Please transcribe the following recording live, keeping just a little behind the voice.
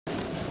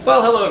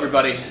Well, hello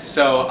everybody.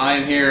 So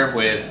I'm here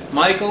with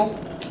Michael,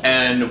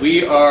 and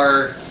we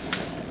are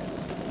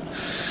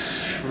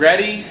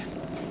ready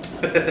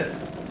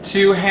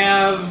to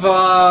have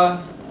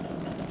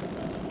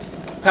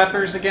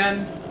peppers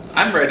again.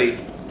 I'm ready.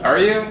 Are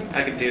you?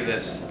 I can do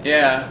this.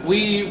 Yeah,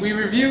 we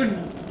reviewed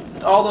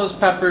all those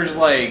peppers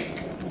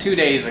like 2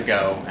 days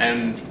ago,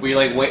 and we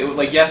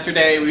like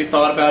yesterday we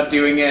thought about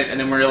doing it, and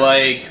then we were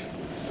like,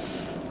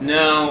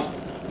 no,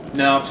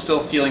 I'm still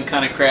feeling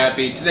kind of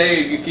crappy.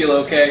 Today, you feel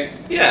okay?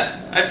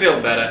 Yeah, I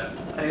feel better.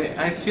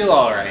 I feel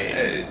all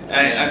right.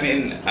 I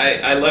mean,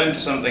 I learned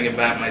something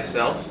about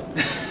myself,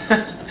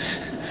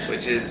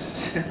 which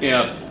is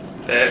Yeah.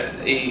 that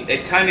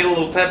a tiny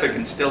little pepper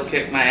can still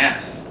kick my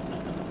ass.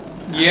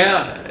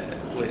 Yeah.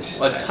 Which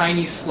A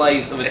tiny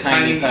slice of a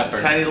tiny pepper.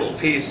 Tiny little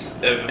piece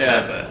of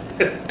pepper.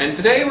 And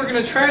today we're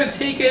going to try to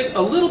take it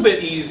a little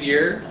bit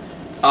easier.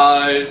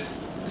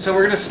 So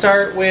we're going to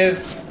start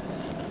with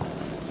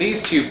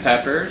these two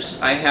peppers.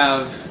 I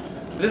have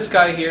this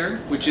guy here,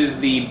 which is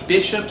the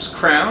Bishop's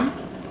Crown.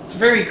 It's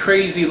very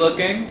crazy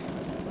looking.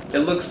 It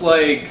looks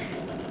like,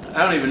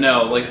 I don't even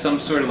know, like some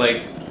sort of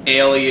like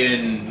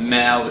alien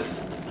mouth.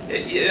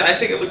 Yeah, I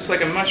think it looks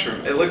like a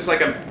mushroom. It looks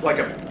like a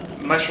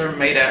mushroom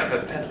made out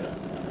of a pepper.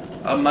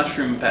 A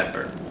mushroom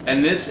pepper.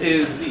 And this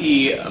is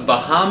the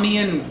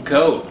Bahamian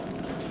goat,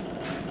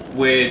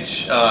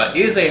 which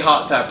is a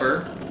hot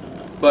pepper,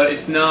 but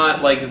it's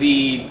not like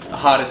the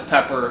hottest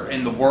pepper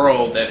in the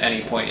world at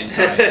any point in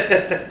time,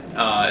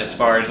 as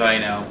far as I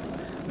know.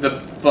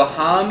 The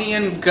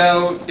Bahamian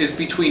goat is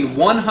between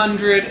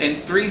 100 and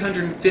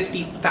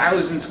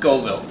 350,000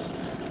 Scovilles,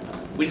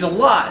 which is a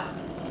lot.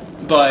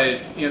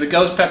 But you know, the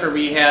ghost pepper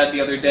we had the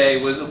other day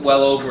was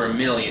well over 1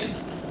 million.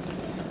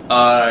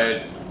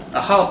 A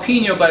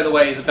jalapeno, by the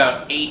way, is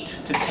about 8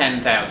 to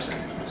 10,000.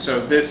 So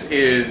this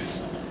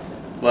is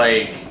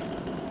like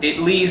at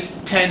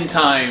least 10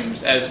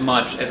 times as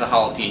much as a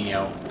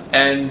jalapeno.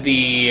 And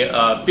the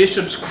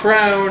Bishop's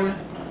Crown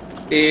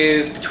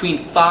is between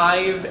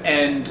 5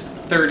 and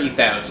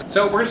 30,000.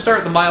 So we're gonna start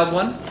with the mild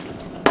one.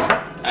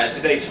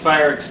 Today's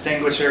fire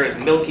extinguisher is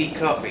milky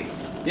coffee.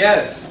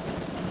 Yes.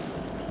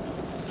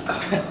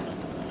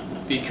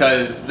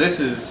 Because this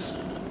is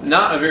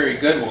not a very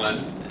good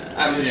one.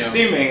 I'm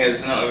assuming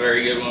it's not a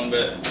very good one,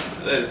 but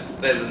there's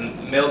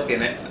milk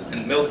in it,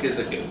 and milk is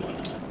a good one.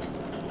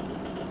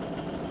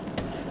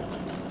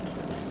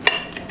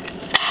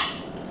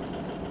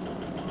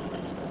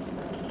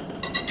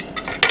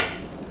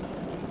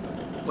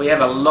 We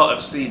have a lot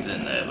of seeds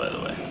in there, by the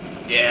way.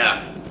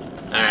 Yeah.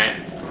 Alright.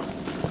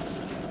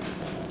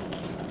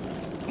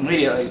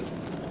 Immediately,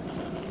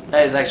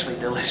 that is actually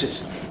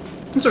delicious.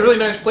 It's a really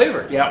nice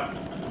flavor. Yeah.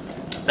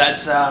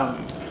 That's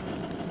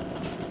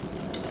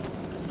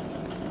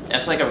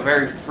like a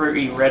very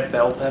fruity red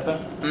bell pepper.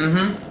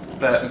 Mm-hmm.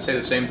 But I can say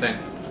the same thing.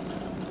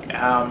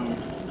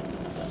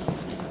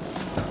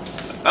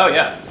 Oh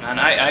yeah, and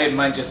I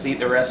might just eat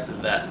the rest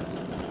of that.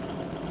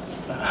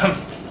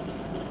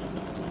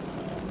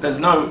 There's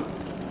no...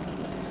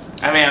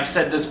 I mean, I've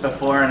said this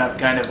before and I've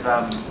kind of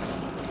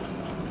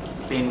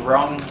been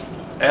wrong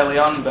early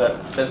on,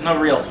 but there's no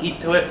real heat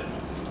to it.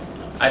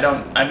 I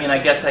mean, I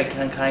guess I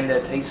can kind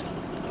of taste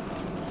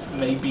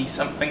maybe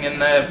something in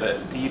there,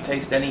 but do you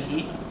taste any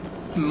heat?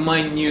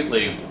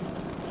 Minutely.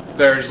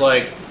 There's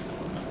like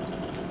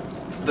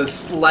the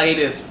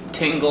slightest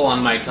tingle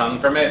on my tongue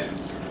from it,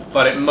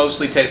 but it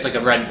mostly tastes like a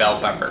red bell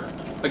pepper.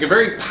 Like a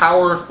very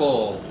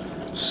powerful,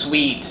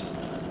 sweet,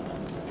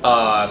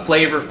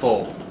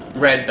 flavorful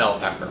red bell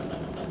pepper.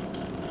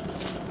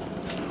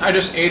 I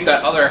just ate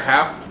that other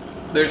half.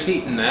 There's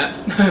heat in that.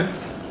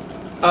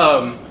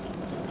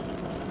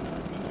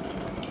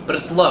 But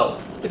it's low.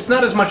 It's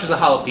not as much as a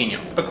jalapeno,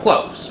 but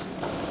close.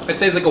 I'd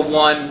say it's like a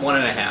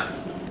 1.5.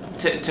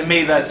 To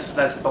me,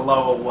 that's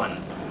below a 1.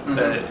 Mm-hmm.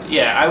 But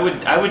yeah,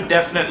 I would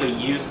definitely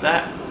use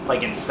that,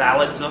 like in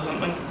salads or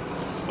something,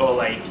 or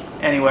like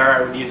anywhere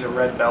I would use a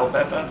red bell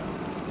pepper.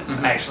 It's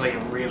actually a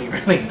really,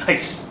 really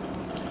nice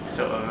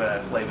sort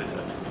of flavor to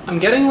it. I'm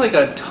getting like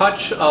a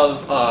touch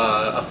of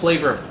a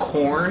flavor of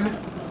corn.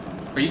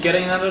 Are you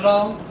getting that at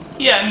all?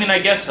 Yeah, I mean, I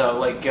guess so.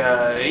 Like,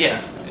 yeah,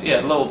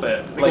 a little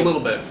bit. Like a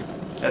little bit.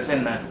 That's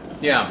in there.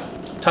 Yeah,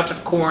 touch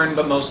of corn,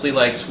 but mostly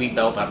like sweet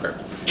bell pepper.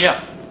 Yeah.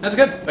 That's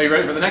good. Are you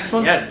ready for the next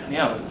one? Yeah,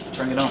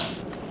 bring it on.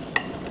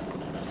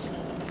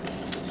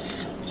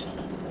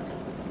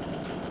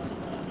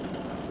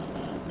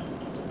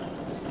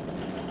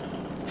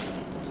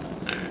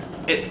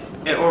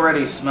 It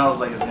already smells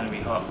like it's gonna be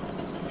hot.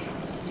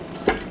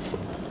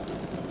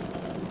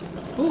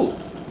 Ooh,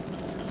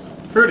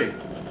 fruity.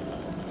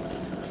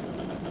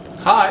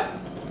 Hot.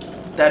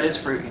 That is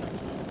fruity.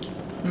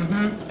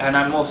 Mm-hmm. And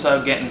I'm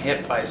also getting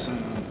hit by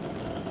some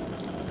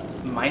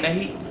minor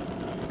heat.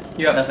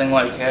 Yeah. Nothing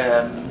like,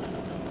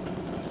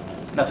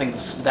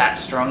 nothing's that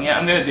strong yet.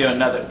 I'm gonna do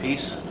another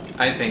piece.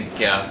 I think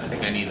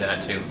I need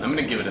that too. I'm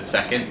gonna give it a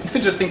second,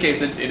 just in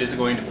case it is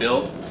going to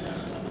build.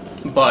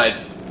 But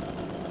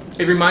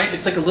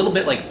it's like a little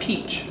bit like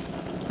peach.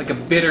 Like a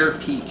bitter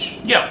peach.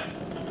 Yeah.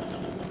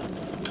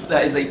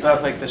 That is a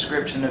perfect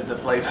description of the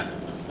flavor.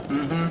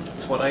 Mm-hmm.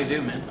 That's what I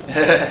do, man.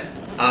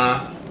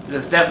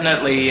 There's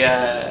definitely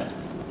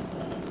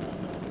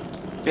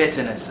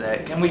bitterness there.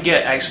 Can we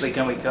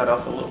cut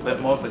off a little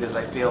bit more, because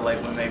I feel like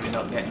we're maybe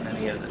not getting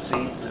any of the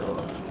seeds,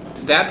 or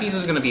that piece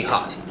is going to be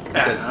hot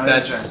because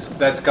yeah,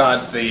 that's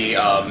got the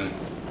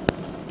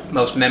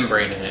most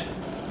membrane in it.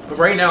 But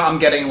right now I'm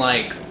getting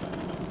like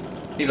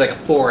maybe like a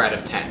 4 out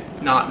of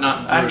 10. Not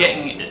brutal. I'm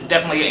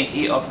definitely getting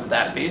heat off of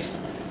that piece.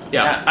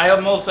 Yeah. I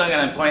am also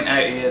going to point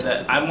out here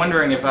that I'm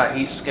wondering if our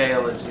heat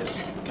scale is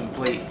just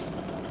complete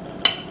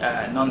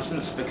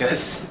nonsense,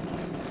 because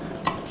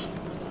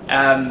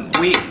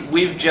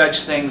we've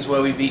judged things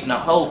where we've eaten a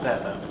whole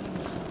pepper,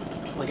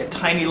 like a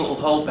tiny little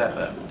whole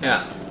pepper.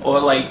 Yeah. Or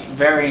like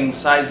varying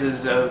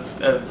sizes of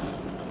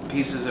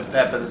pieces of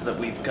peppers that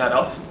we've cut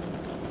off.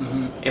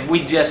 Mm-hmm. If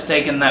we'd just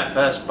taken that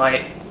first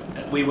bite,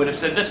 we would have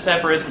said, this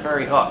pepper isn't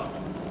very hot.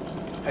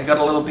 I got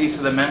a little piece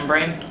of the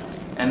membrane,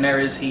 and there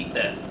is heat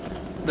there.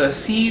 The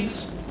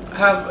seeds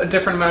have a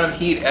different amount of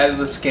heat as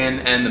the skin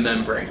and the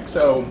membrane.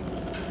 So,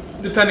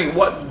 depending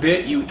what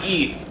bit you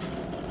eat,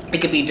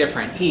 it could be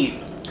different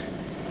heat.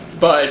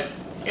 But,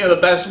 you know,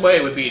 the best way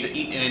would be to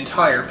eat an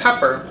entire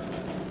pepper,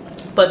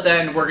 but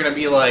then we're gonna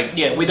be like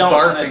we don't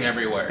barfing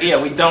everywhere.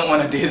 Yeah, we don't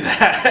want to do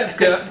that. It's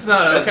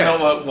not okay. That's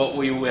not what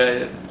we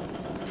were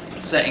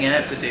setting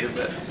out to do.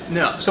 But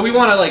no, so we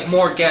want to like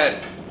more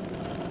get,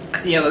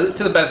 you know,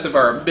 to the best of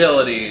our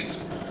abilities,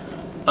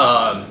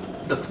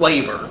 the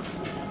flavor,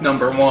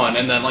 number one,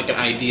 and then like an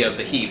idea of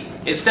the heat.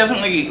 It's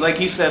definitely, like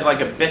you said,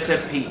 like a bitter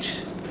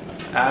peach,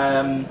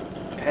 and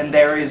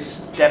there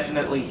is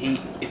definitely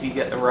heat if you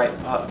get the right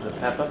part of the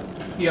pepper.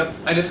 Yep,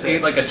 I just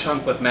ate like a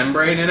chunk with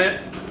membrane in it.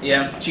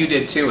 Yeah, which you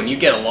did too, and you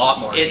get a lot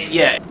more heat.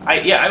 Yeah,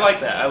 I like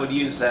that. I would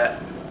use that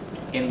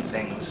in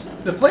things.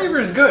 The flavor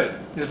is good.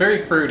 It's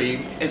very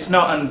fruity. It's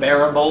not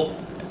unbearable.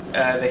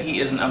 The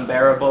heat isn't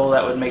unbearable.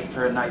 That would make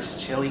for a nice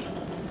chili.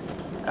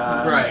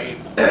 Right.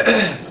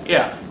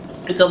 Yeah.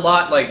 It's a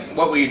lot like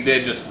what we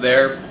did just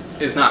there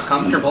is not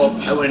comfortable.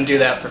 I wouldn't do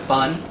that for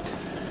fun.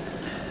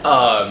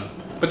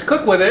 But to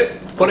cook with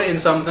it, put it in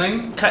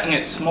something. Cutting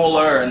it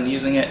smaller and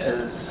using it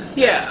as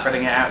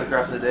spreading it out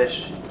across the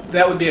dish.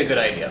 That would be a good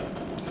idea.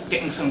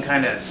 Getting some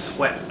kind of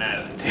sweat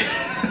out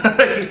of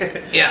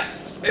it. Yeah,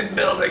 it's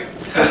building.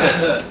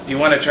 Do you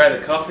want to try the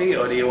coffee,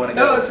 or do you want to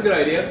go? No, that's a good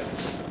idea.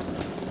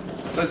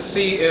 Let's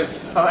see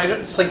if...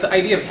 it's like the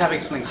idea of having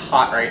something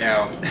hot right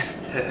now.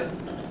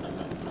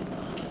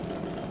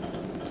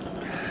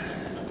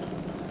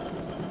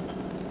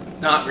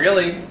 Not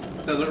really.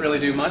 Doesn't really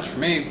do much for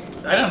me.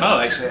 I don't know,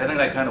 actually. I think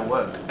that kind of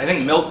worked. I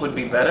think milk would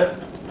be better.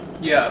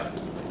 Yeah.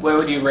 Where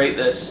would you rate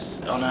this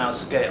on our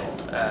scale?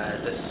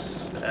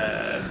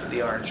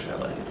 The orange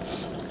fillet.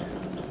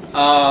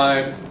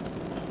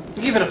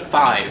 Give it a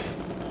 5.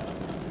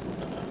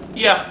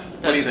 Yeah,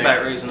 that's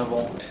about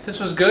reasonable. This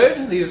was good.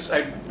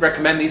 I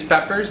recommend these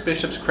peppers,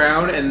 Bishop's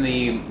Crown and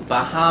the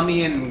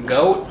Bahamian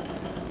Goat.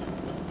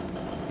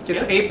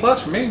 It's an A+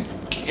 for me.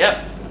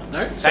 Yep. All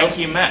right. Thank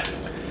you, Matt.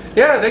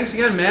 Yeah, thanks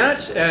again,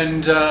 Matt.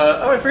 And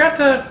I forgot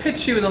to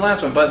pitch you in the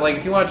last one, but like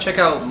if you want to check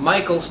out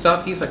Michael's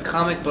stuff, he's a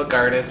comic book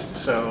artist.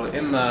 So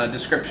in the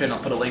description, I'll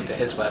put a link to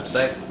his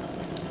website.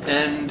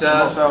 And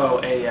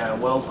also a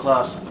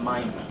world-class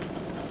mime.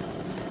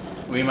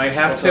 We might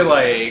have to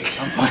like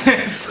we might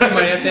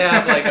have to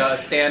have like a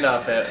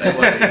standoff at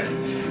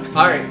one.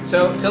 All right,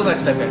 so till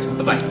next time, guys.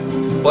 Bye bye.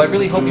 Well, I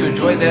really hope you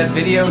enjoyed that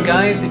video,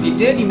 guys. If you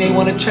did, you may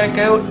want to check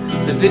out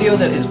the video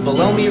that is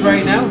below me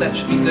right now. That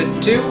should be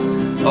good too.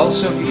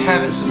 Also, if you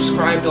haven't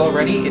subscribed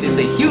already, it is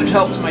a huge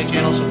help to my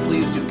channel, so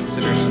please do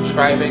consider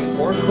subscribing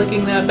or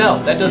clicking that bell.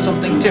 That does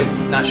something too.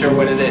 Not sure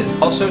what it is.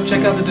 Also,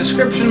 check out the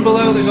description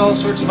below. There's all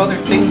sorts of other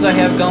things I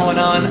have going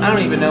on. I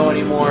don't even know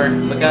anymore.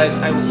 But guys,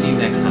 I will see you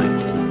next time.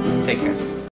 Take care.